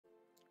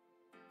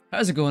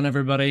How's it going,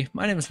 everybody?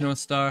 My name is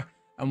Northstar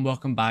and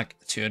welcome back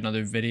to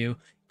another video.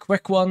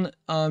 Quick one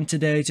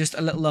today, just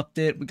a little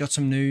update. We got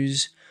some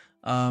news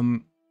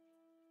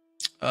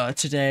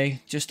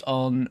today just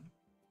on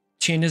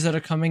changes that are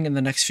coming in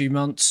the next few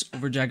months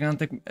over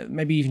Gigantic,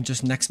 maybe even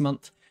just next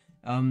month.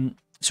 So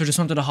just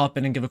wanted to hop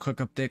in and give a quick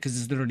update because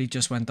this literally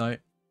just went out.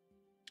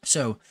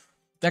 So,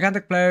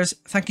 Gigantic players,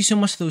 thank you so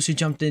much to those who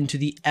jumped into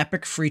the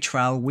epic free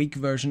trial week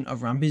version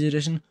of Rampage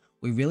Edition.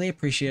 We really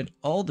appreciate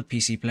all the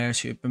PC players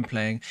who have been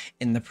playing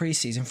in the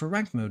pre-season for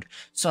ranked mode.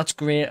 So that's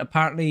great.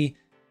 Apparently,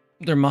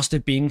 there must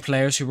have been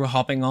players who were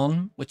hopping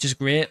on, which is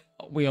great.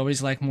 We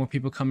always like more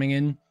people coming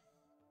in.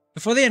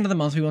 Before the end of the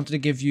month, we wanted to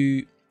give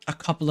you a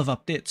couple of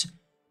updates.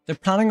 They're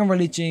planning on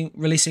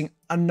releasing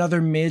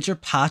another major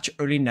patch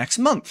early next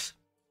month.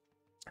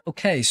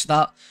 Okay, so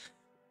that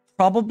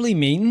probably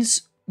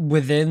means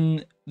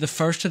within the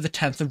 1st to the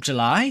 10th of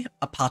July,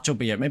 a patch will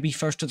be out. Maybe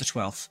 1st to the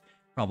 12th,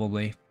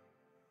 probably.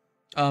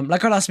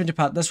 Like our last major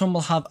patch, this one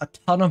will have a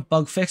ton of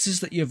bug fixes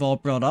that you've all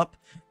brought up.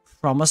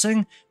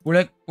 Promising.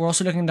 We're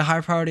also looking into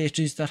high priority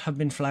issues that have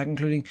been flagged,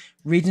 including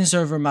region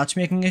server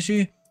matchmaking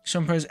issue.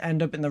 Some players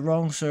end up in the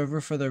wrong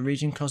server for their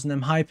region, causing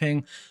them high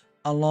ping,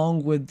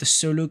 along with the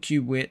solo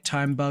queue wait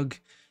time bug.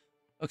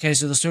 Okay,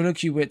 so the solo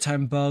queue wait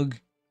time bug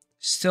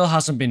still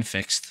hasn't been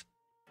fixed.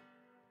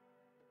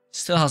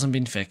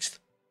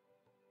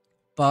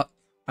 But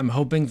I'm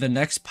hoping the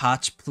next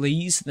patch,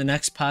 please, the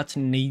next patch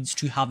needs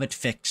to have it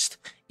fixed.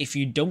 If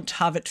you don't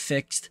have it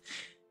fixed,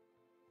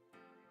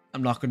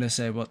 I'm not going to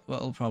say what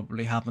will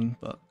probably happen,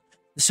 but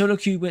the solo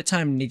queue wait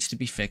time needs to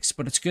be fixed.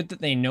 But it's good that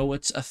they know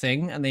it's a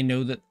thing and they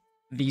know that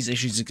these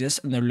issues exist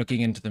and they're looking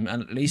into them,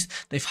 and at least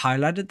they've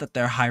highlighted that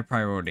they're high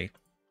priority.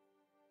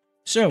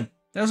 So,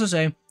 as I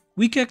say,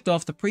 we kicked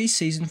off the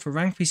pre-season for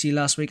Ranked PC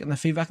last week, and the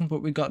feedback and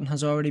what we've gotten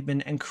has already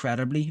been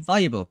incredibly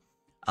valuable.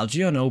 As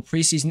you all know,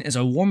 pre-season is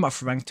a warm-up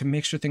for Ranked to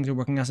make sure things are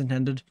working as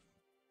intended,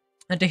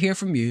 and to hear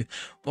from you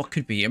what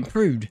could be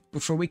improved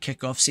before we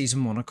kick off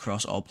Season 1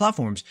 across all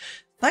platforms.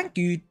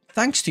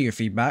 Thanks to your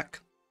feedback,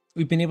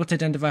 we've been able to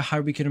identify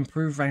how we could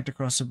improve Ranked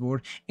across the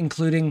board,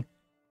 including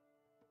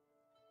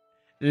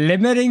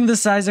limiting the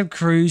size of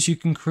crews you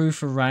can crew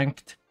for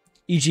Ranked,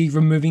 e.g.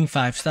 removing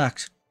 5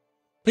 stacks.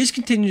 Please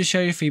continue to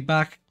share your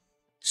feedback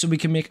so we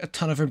can make a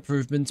ton of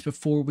improvements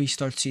before we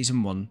start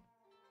Season 1.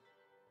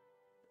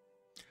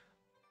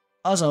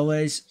 As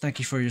always, thank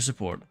you for your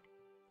support.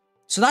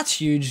 So that's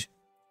huge.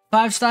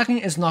 5 stacking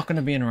is not going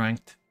to be in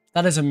Ranked.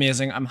 That is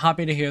amazing. I'm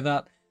happy to hear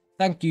that.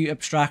 Thank you,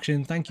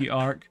 Abstraction. Thank you,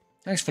 Ark.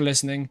 Thanks for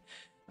listening.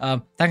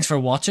 Thanks for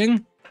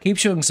watching. Keep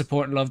showing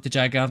support and love to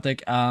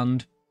Gigantic,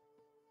 and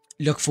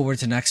look forward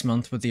to next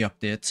month with the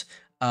updates.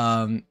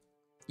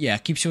 Yeah,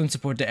 keep showing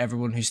support to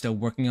everyone who's still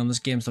working on this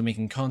game, still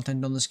making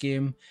content on this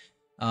game.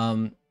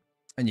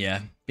 And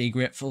yeah, be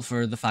grateful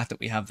for the fact that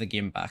we have the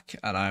game back,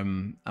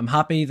 and I'm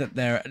happy that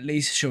they're at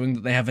least showing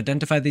that they have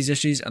identified these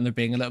issues and they're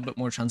being a little bit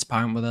more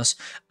transparent with us,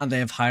 and they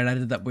have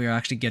highlighted that we are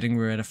actually getting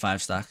rid of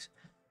 5 stacks.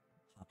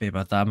 Happy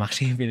about that. I'm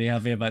actually really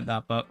happy about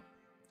that. But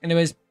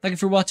anyways, thank you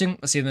for watching.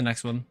 I'll see you in the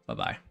next one. Bye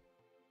bye.